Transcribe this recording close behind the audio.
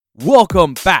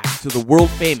Welcome back to the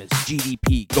world-famous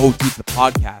GDP Go Deep the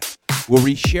podcast, where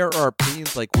we share our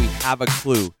opinions like we have a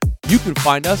clue. You can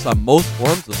find us on most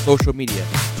forms of social media,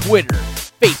 Twitter,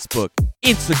 Facebook,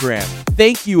 Instagram.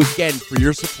 Thank you again for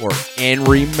your support, and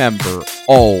remember,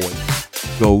 always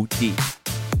go deep.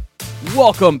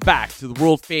 Welcome back to the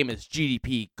world-famous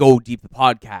GDP Go Deep the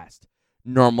podcast.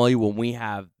 Normally, when we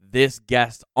have this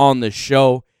guest on the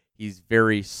show, he's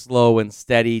very slow and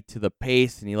steady to the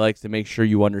pace, and he likes to make sure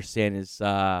you understand his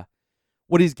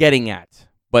what he's getting at.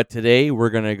 But today,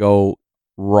 we're going to go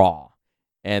raw.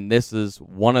 And this is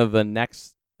one of the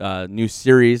next new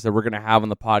series that we're going to have on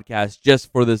the podcast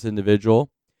just for this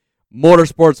individual.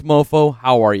 Motorsports Mofo,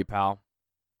 how are you, pal?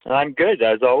 I'm good.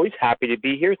 As always, happy to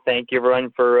be here. Thank you,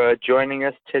 everyone, for joining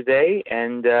us today.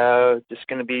 And just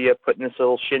going to be putting this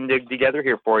little shindig together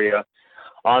here for you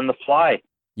on the fly.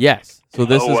 Yes. So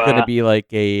this is going to be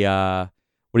like a,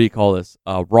 what do you call this?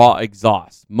 Raw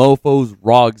exhaust. Mofo's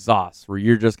raw exhaust, where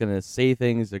you're just going to say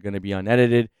things, they're going to be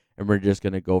unedited, and we're just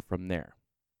going to go from there.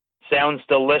 Sounds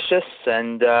delicious,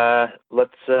 and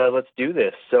let's do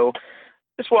this. So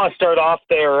just want to start off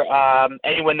there.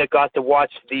 Anyone that got to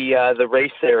watch the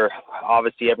race there,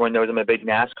 obviously everyone knows I'm a big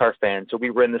NASCAR fan. So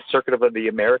we were in the Circuit of the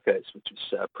Americas, which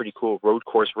is a pretty cool road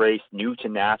course race, new to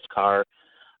NASCAR.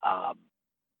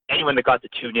 Anyone that got to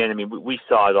tune in, I mean, we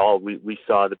saw it all. We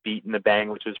saw the beat and the bang,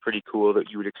 which was pretty cool that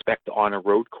you would expect on a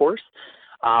road course.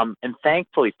 And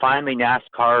thankfully, finally,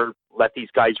 NASCAR let these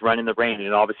guys run in the rain.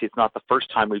 And obviously, it's not the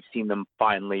first time we've seen them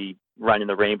finally run in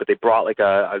the rain, but they brought like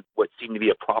a what seemed to be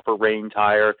a proper rain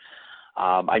tire.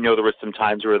 I know there was some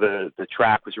times where the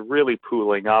track was really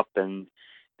pooling up, and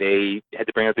they had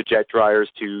to bring out the jet dryers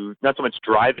to not so much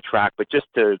dry the track, but just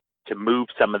to move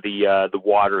some of the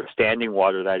water, standing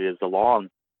water that is along.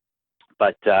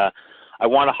 But I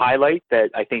want to highlight that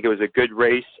I think it was a good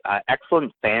race,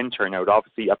 excellent fan turnout.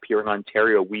 Obviously, up here in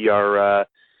Ontario, we are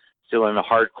still in a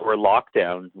hardcore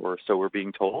lockdown, or so we're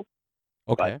being told.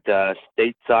 Okay. But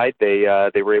stateside,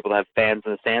 they were able to have fans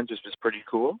in the stands, which was pretty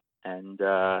cool. And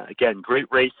again, great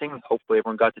racing. Hopefully,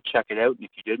 everyone got to check it out. And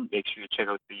if you didn't, make sure you check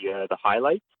out the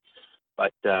highlights.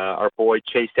 But our boy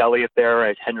Chase Elliott there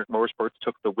at Hendrick Motorsports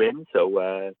took the win,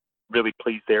 so really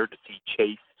pleased there to see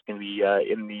Chase going to be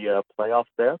in the playoffs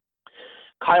there.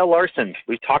 Kyle Larson,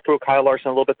 we've talked about Kyle Larson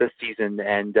a little bit this season,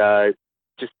 and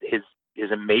just his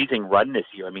amazing run this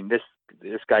year. I mean, this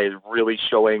guy is really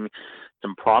showing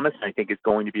some promise, and I think is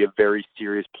going to be a very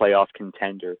serious playoff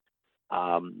contender.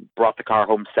 Brought the car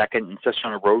home second, and just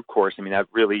on a road course. I mean, that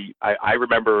really, I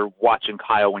remember watching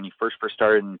Kyle when he first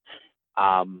started, and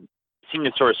seemed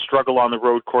to sort of struggle on the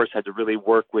road course, had to really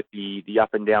work with the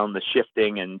up and down, the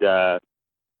shifting, and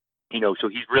so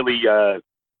he's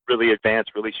really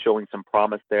advanced, really showing some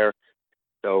promise there.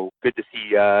 So good to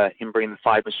see him bring the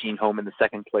 5 machine home in the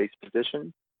second place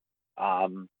position.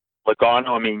 Logano,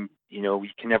 I mean, you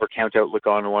can never count out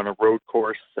Logano on a road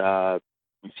course.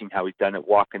 We've seen how he's done at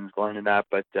Watkins Glen and that,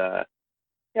 but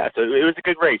yeah, so it was a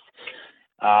good race.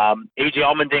 AJ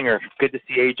Allmendinger, good to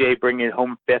see AJ bring it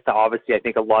home 5th. Obviously, I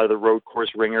think a lot of the road course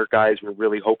ringer guys were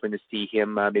really hoping to see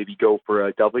him maybe go for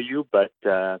a W, but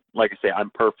like I say,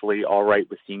 I'm perfectly all right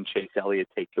with seeing Chase Elliott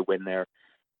take the win there.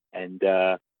 And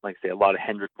like I say, a lot of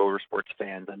Hendrick Motorsports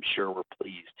fans, I'm sure, were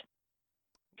pleased.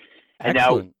 And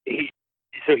Excellent. now,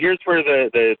 so here's where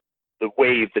the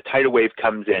wave, the tidal wave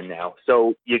comes in now.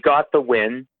 So you got the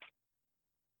win.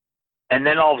 And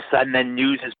then all of a sudden, then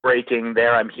news is breaking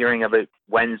there. I'm hearing of it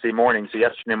Wednesday morning, so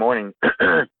yesterday morning.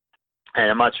 And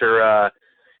I'm not sure,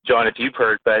 John, if you've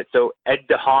heard, but so Ed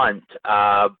DeHaan,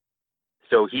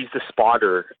 so he's the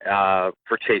spotter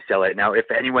for Chase Elliott. Now, if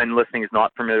anyone listening is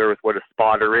not familiar with what a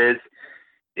spotter is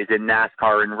in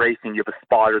NASCAR and racing, you have a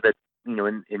spotter that's,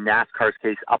 in NASCAR's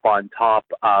case, up on top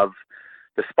of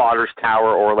the spotter's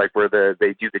tower, or like where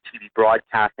they do the TV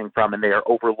broadcasting from, and they are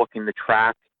overlooking the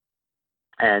track.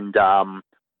 And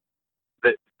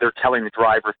they're telling the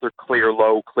driver if they're clear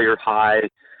low, clear high.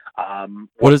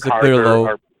 What is the clear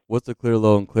low? What's the clear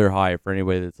low and clear high for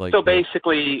anybody that's like? So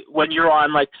basically, when you're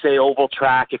on, like, say, oval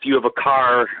track, if you have a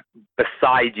car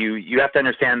beside you, you have to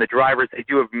understand the drivers, they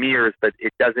do have mirrors, but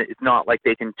it's not like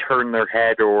they can turn their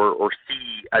head or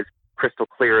see as crystal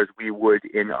clear as we would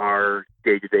in our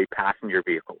day-to-day passenger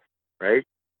vehicles, right?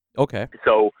 Okay.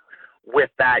 So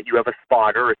with that, you have a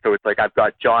spotter. So it's like I've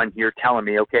got John here telling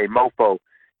me, okay, Mofo,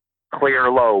 clear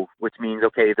low, which means,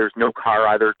 okay, there's no car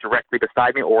either directly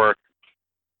beside me or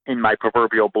in my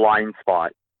proverbial blind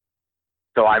spot.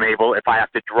 So I'm able, if I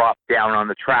have to drop down on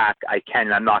the track, I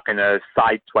can. I'm not going to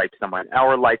sideswipe someone.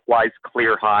 Or likewise,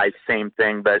 clear high, same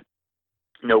thing, but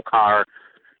no car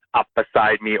up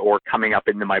beside me or coming up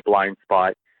into my blind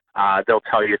spot. They'll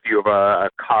tell you if you have a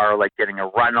car like getting a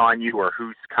run on you or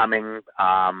who's coming.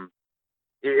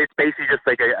 It's basically just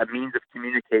like a means of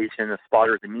communication. A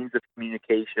spotter is a means of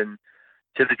communication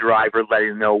to the driver, letting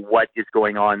them know what is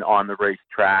going on the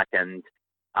racetrack, and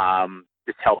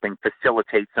just helping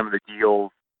facilitate some of the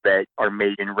deals that are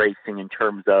made in racing in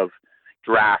terms of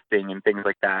drafting and things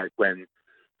like that when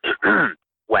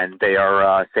when they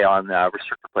are say on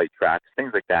restrictor plate tracks,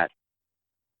 things like that.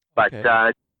 But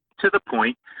Okay. To the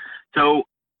point, so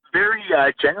very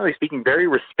generally speaking, very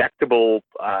respected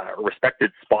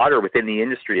spotter within the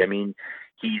industry. I mean,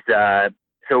 he's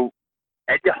so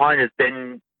Ed DeHaan has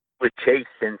been with Chase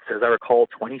since, as I recall,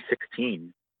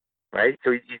 2016, right?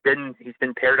 So he's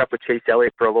been paired up with Chase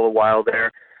Elliott for a little while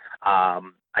there.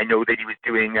 I know that he was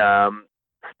doing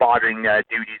spotting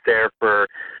duties there for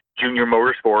Junior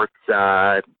Motorsports,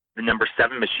 the number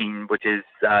 7 machine, which is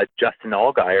Justin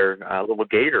Allgaier, little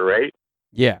Gator, right?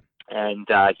 Yeah. And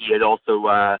he had also,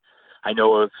 I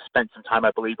know, spent some time,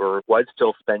 I believe, or was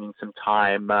still spending some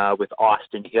time with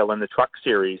Austin Hill in the Truck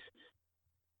Series.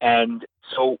 And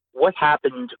so what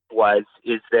happened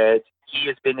is that he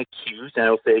has been accused, and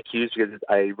I will say accused because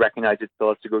I recognize it still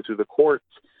has to go through the courts.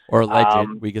 Or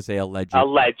alleged. We could say alleged.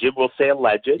 Alleged. We'll say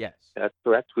alleged. Yes. That's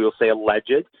correct. We will say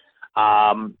alleged.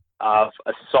 Of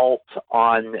assault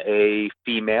on a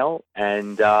female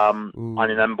and on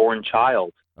an unborn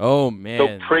child. Oh, man.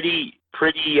 So pretty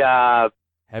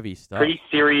heavy stuff. Pretty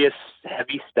serious,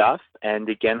 heavy stuff. And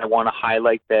again, I want to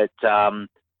highlight that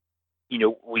we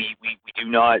do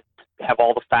not have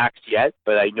all the facts yet,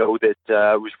 but I know that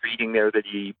I was reading there that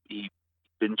he's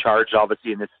been charged,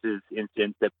 obviously, and this is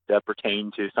incidents that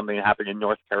pertain to something that happened in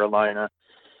North Carolina.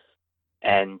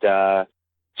 And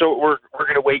so we're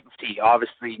going to wait and see.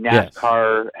 Obviously,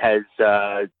 NASCAR has,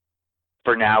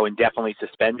 for now, indefinitely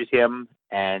suspended him,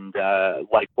 and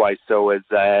likewise so as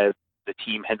the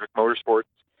team Hendrick Motorsports.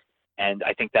 And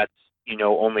I think that's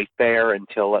only fair at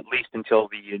least until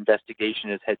the investigation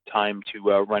has had time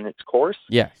to run its course.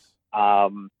 Yes.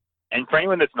 And for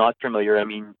anyone that's not familiar, I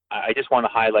mean, I just want to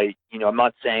highlight, I'm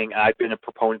not saying I've been a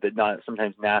proponent that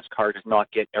sometimes NASCAR does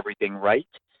not get everything right,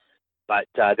 but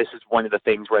this is one of the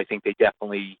things where I think they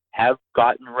definitely have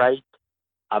gotten right.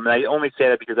 And I only say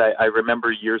that because I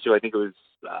remember years ago, I think it was,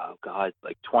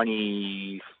 like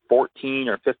 2014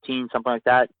 or 15, something like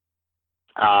that.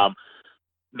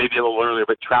 Maybe a little earlier,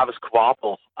 but Travis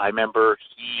Kvapil, I remember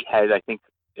he had, I think,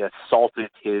 assaulted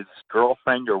his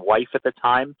girlfriend or wife at the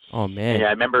time. Oh, man. And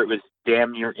I remember it was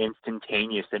damn near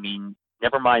instantaneous. I mean,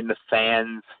 never mind the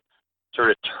fans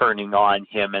sort of turning on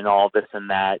him and all this and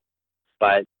that,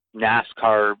 but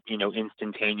NASCAR,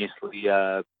 instantaneously,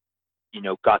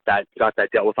 got that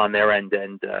dealt with on their end,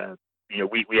 and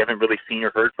we haven't really seen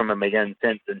or heard from him again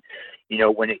since. And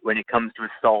when it comes to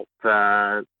assault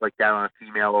like that on a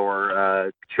female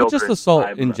or children, just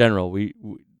assault in general, we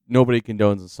nobody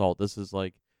condones assault. This is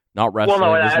like not wrestling.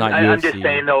 Well, no, this is not UFC. I'm just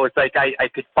saying though, it's like I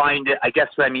could find it. I guess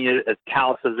what I mean, as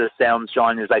callous as this sounds,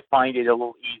 John, is I find it a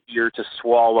little easier to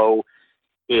swallow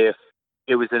if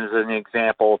it was as an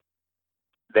example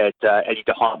that Eddie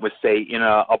DeHaan was, say, in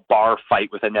a bar fight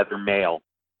with another male,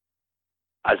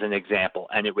 as an example,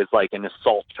 and it was like an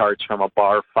assault charge from a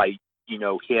bar fight,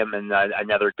 him and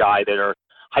another guy that are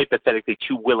hypothetically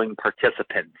two willing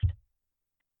participants.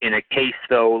 In a case,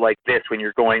 though, like this, when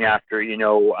you're going after,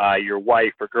 your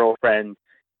wife or girlfriend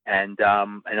and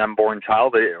an unborn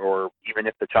child, or even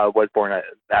if the child was born,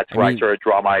 that's where I sort of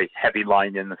draw my heavy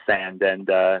line in the sand and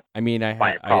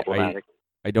find it problematic.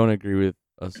 I don't agree with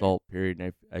assault, period.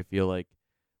 And I feel like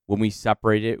when we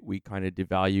separate it, we kind of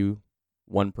devalue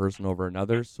one person over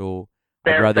another. So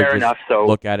I'd rather just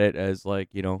look at it as like,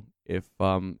 if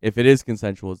it is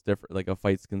consensual, it's different. Like a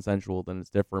fight's consensual, then it's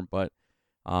different. But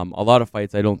a lot of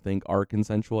fights I don't think are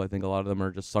consensual. I think a lot of them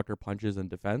are just sucker punches and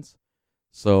defense.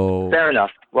 So fair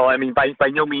enough. Well, I mean, by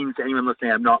no means, anyone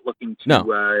listening, I'm not looking to no.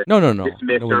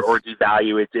 dismiss or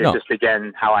devalue it. It's just,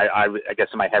 again, how I guess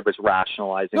in my head was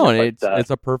rationalizing. No, it's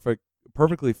a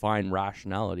perfectly fine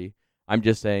rationality. I'm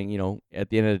just saying, at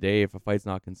the end of the day, if a fight's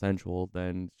not consensual,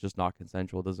 then it's just not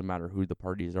consensual. It doesn't matter who the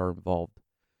parties are involved.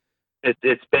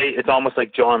 It's almost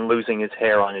like John losing his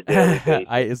hair on a daily basis.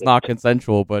 It's not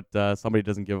consensual, but somebody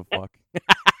doesn't give a fuck.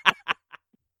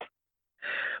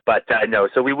 But no,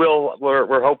 so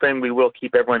we're hoping we will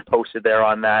keep everyone posted there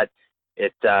on that.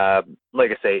 It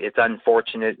like I say, it's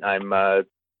unfortunate. I'm a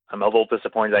little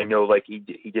disappointed. I know, like he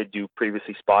did do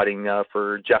previously spotting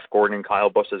for Jeff Gordon and Kyle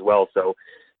Busch as well. So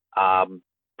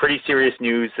pretty serious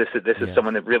news. This is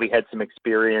someone that really had some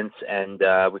experience and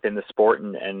within the sport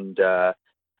and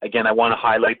again, I want to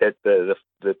highlight that the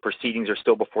proceedings are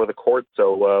still before the court,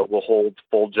 so we'll hold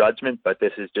full judgment. But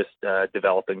this is just a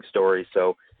developing story.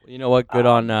 So You know what? Good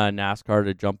on NASCAR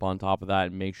to jump on top of that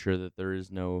and make sure that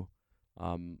there's no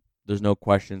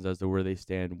questions as to where they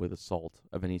stand with assault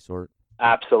of any sort.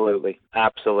 Absolutely.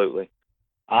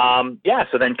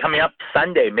 So then coming up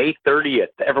Sunday, May 30th,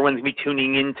 everyone's going to be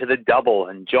tuning in to the double.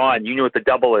 And John, you know what the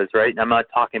double is, right? I'm not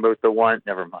talking about the one.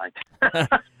 Never mind.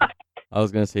 I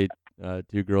was going to say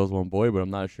 2 girls, 1 boy, but I'm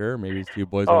not sure. Maybe it's 2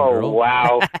 boys, 1 girl.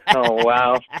 Oh,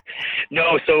 wow.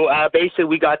 No, so basically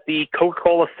we got the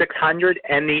Coca-Cola 600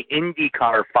 and the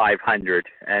IndyCar 500.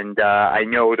 And I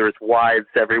know there's wives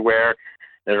everywhere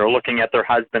that are looking at their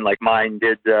husband like mine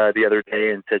did the other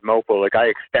day and said, Mofo, like, I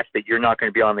expect that you're not going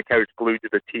to be on the couch glued to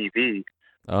the TV.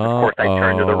 Of course, I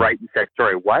turned to the right and said,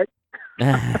 sorry, what?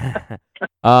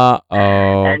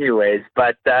 Anyways,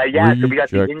 but so we got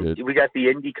the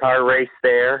IndyCar race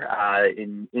there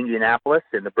in Indianapolis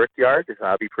in the Brickyard.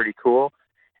 That'll be pretty cool.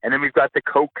 And then we've got the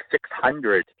Coke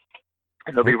 600,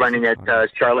 and they'll be running at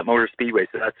Charlotte Motor Speedway,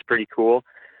 so that's pretty cool.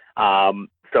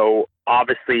 So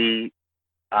obviously,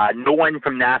 no one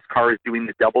from NASCAR is doing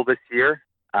the double this year,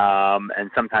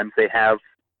 and sometimes they have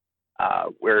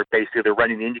where basically they're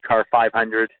running the IndyCar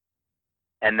 500,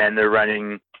 and then they're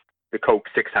running the Coke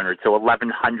 600, so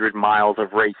 1,100 miles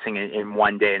of racing in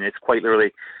one day, and it's quite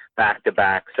literally back to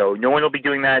back. So no one will be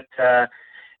doing that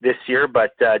this year,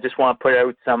 but just want to put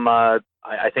out some.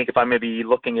 I think if I'm going to be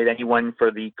looking at anyone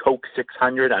for the Coke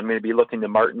 600, I'm going to be looking to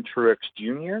Martin Truex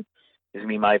Jr. This is going to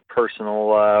be my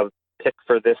personal pick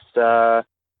for this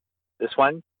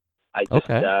one. I just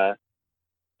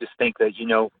think that he's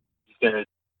going to.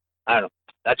 I don't know.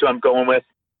 That's what I'm going with.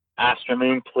 Astra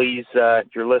Moon, please, if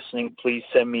you're listening, please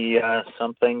send me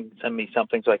something. Send me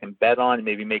something so I can bet on and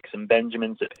maybe make some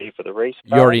Benjamins to pay for the race.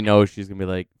 You already know she's going to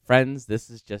be like, friends, this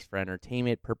is just for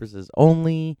entertainment purposes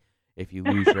only. If you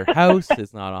lose your house,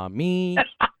 it's not on me.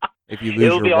 If you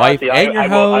lose your wife and your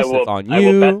house, it's on you. I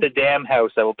will bet the damn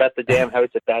house. If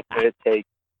that's what it takes.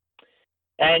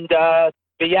 And,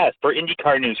 but yeah, for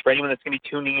IndyCar news, for anyone that's going to be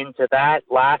tuning into that,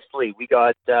 lastly, we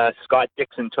got Scott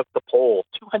Dixon took the pole,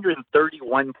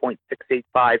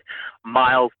 231.685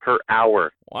 miles per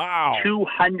hour. Wow.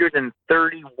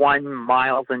 231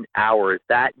 miles an hour. Is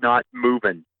that not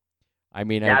moving? I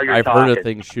mean, I've heard of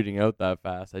things shooting out that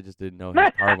fast. I just didn't know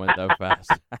his car went that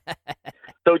fast.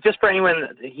 So just for anyone,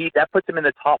 that puts him in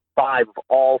the top 5 of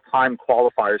all-time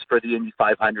qualifiers for the Indy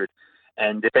 500.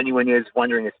 And if anyone is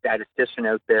wondering, a statistician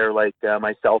out there like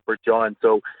myself or John,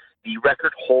 so the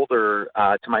record holder,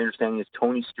 to my understanding, is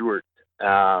Tony Stewart,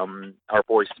 our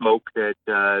boy Smoke that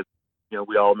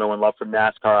we all know and love from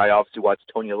NASCAR. I obviously watched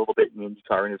Tony a little bit in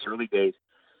IndyCar in his early days,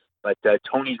 but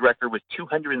Tony's record was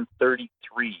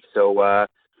 233. So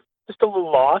just a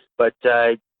little off, but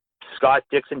Scott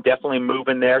Dixon definitely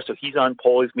moving there. So he's on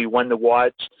pole. He's going to be one to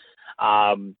watch.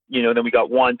 Then we got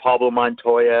Juan Pablo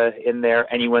Montoya in there.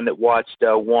 Anyone that watched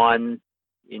Juan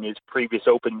in his previous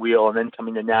open wheel and then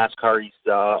coming to NASCAR, he's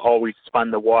always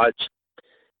fun to watch.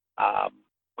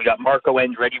 We got Marco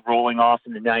Andretti rolling off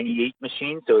in the 98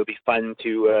 machine, so it'll be fun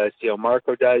to see how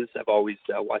Marco does. I've always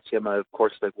watched him, of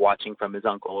course, like watching from his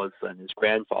uncle and his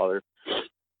grandfather.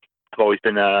 I've always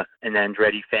been an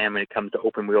Andretti fan when it comes to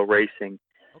open wheel racing.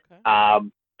 Okay.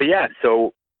 But yeah,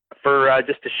 so for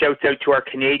just a shout out to our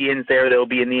Canadians there, they'll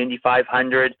be in the Indy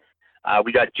 500.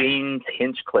 We got James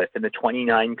Hinchcliffe in the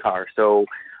 29 car. So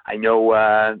I know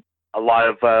a lot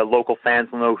of local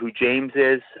fans will know who James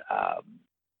is.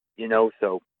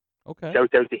 So okay.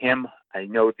 Shout out to him. I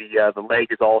know the leg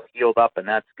is all healed up, and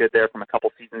that's good there from a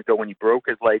couple seasons ago when he broke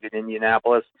his leg in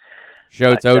Indianapolis.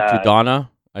 Shouts out to Donna.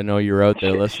 I know you're out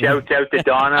there listening. Shouts out to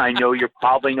Donna. I know you're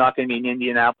probably not going to be in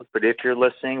Indianapolis, but if you're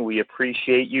listening, we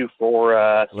appreciate you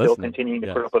for still continuing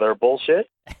to put up with our bullshit.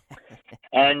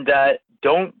 And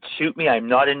don't shoot me. I'm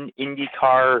not an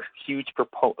IndyCar huge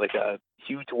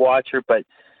huge watcher, but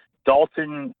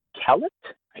Dalton Kellett,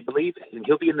 I believe, and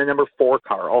he'll be in the number 4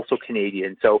 car, also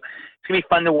Canadian. So it's going to be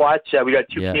fun to watch. We got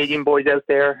 2 Canadian boys out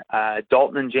there.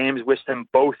 Dalton and James, wish them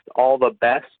both all the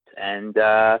best. And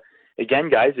again,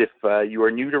 guys, if you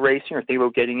are new to racing or think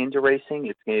about getting into racing,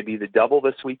 it's going to be the double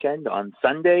this weekend on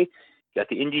Sunday. You got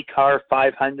the IndyCar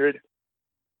 500.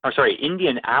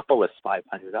 Indianapolis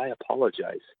 500. I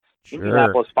apologize. Sure.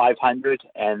 Indianapolis 500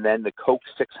 and then the Coke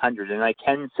 600. And I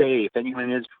can say, if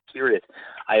anyone is curious,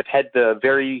 I have had the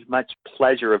very much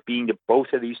pleasure of being to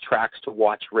both of these tracks to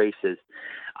watch races.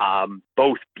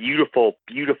 Both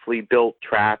beautifully built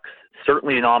tracks.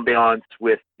 Certainly an ambiance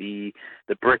with the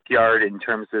Brickyard in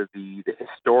terms of the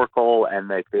historical, and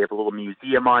they have a little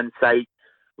museum on site.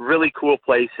 really cool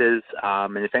places.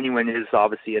 And if anyone is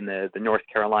obviously in the North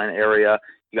Carolina area,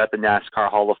 you got the NASCAR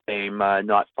Hall of Fame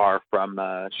not far from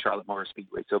Charlotte Motor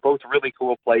Speedway. So both really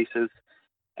cool places,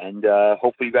 and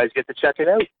hopefully you guys get to check it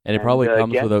out. And it probably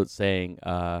comes again, without saying,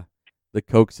 the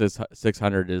Coke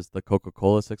 600 is the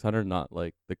Coca-Cola 600, not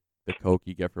like the Coke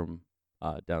you get from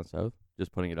down south.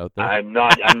 Just putting it out there. I'm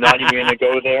not even going to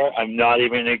go there. I'm not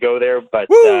even going to go there. But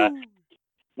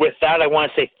with that, I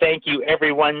want to say thank you,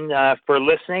 everyone, for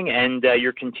listening and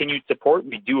your continued support.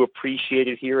 We do appreciate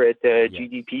it here at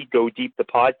GDP Go Deep, the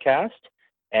podcast.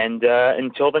 And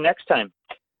until the next time.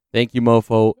 Thank you,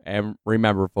 Mofo. And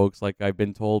remember, folks, like I've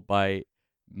been told by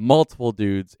multiple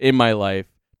dudes in my life,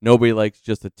 nobody likes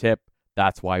just a tip.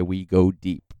 That's why we go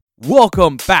deep.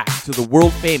 Welcome back to the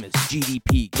world famous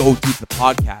GDP Go Deep, the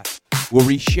podcast, where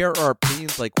we share our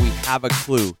opinions like we have a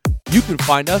clue. You can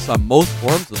find us on most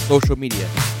forms of social media: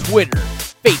 Twitter,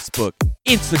 Facebook,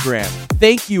 Instagram.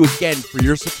 Thank you again for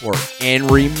your support. And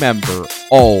remember,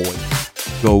 always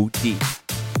go deep.